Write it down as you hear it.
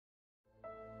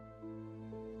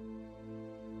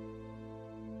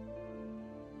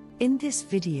In this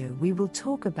video we will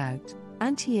talk about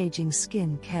anti-aging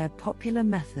skin care popular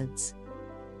methods.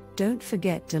 Don't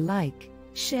forget to like,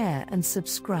 share and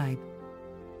subscribe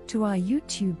to our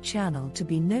YouTube channel to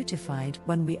be notified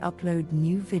when we upload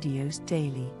new videos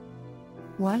daily.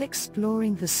 While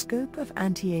exploring the scope of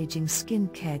anti-aging skin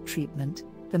care treatment,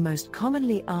 the most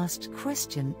commonly asked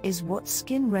question is what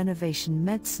skin renovation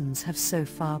medicines have so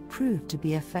far proved to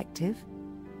be effective?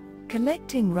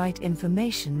 Collecting right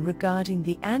information regarding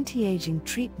the anti-aging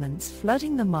treatments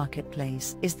flooding the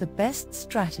marketplace is the best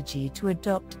strategy to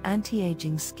adopt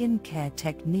anti-aging skin care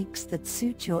techniques that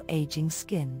suit your aging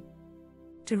skin.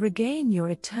 To regain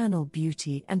your eternal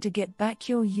beauty and to get back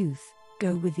your youth,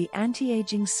 go with the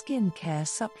anti-aging skin care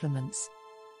supplements.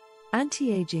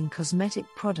 Anti-aging cosmetic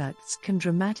products can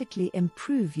dramatically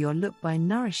improve your look by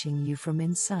nourishing you from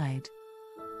inside.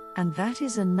 And that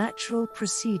is a natural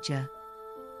procedure.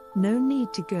 No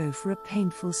need to go for a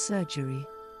painful surgery.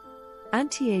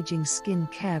 Anti-aging skin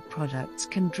care products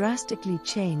can drastically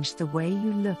change the way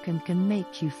you look and can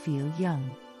make you feel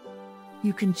young.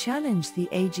 You can challenge the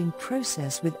aging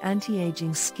process with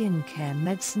anti-aging skin care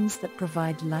medicines that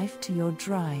provide life to your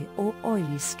dry or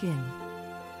oily skin.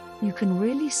 You can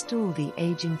really stall the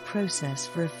aging process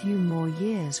for a few more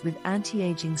years with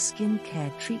anti-aging skin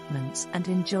care treatments and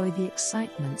enjoy the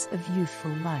excitements of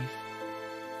youthful life.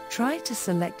 Try to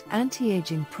select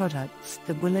anti-aging products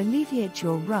that will alleviate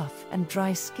your rough and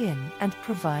dry skin and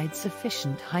provide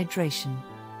sufficient hydration.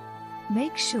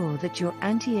 Make sure that your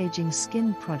anti-aging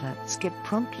skin products get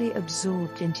promptly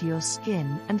absorbed into your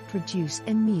skin and produce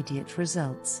immediate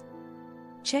results.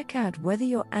 Check out whether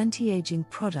your anti-aging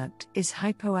product is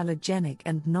hypoallergenic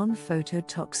and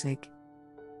non-phototoxic.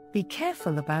 Be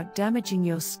careful about damaging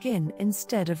your skin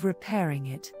instead of repairing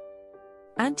it.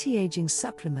 Anti-aging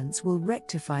supplements will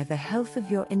rectify the health of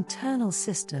your internal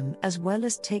system as well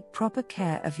as take proper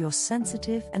care of your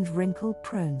sensitive and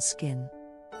wrinkle-prone skin.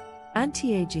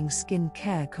 Anti-aging skin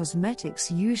care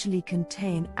cosmetics usually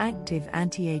contain active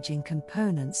anti-aging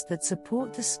components that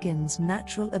support the skin's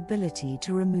natural ability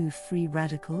to remove free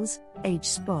radicals, age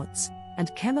spots,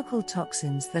 and chemical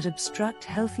toxins that obstruct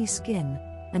healthy skin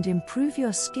and improve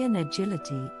your skin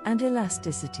agility and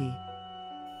elasticity.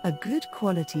 A good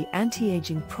quality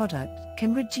anti-aging product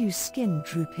can reduce skin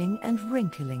drooping and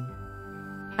wrinkling.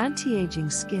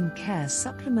 Anti-aging skin care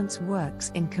supplements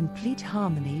works in complete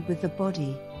harmony with the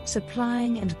body,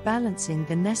 supplying and balancing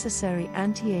the necessary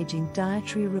anti-aging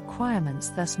dietary requirements,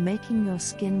 thus making your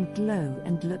skin glow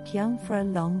and look young for a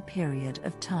long period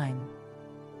of time.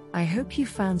 I hope you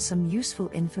found some useful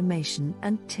information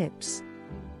and tips.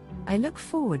 I look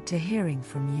forward to hearing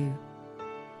from you.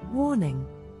 Warning: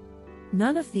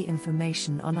 none of the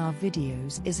information on our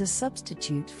videos is a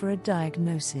substitute for a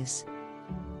diagnosis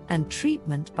and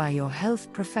treatment by your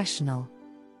health professional.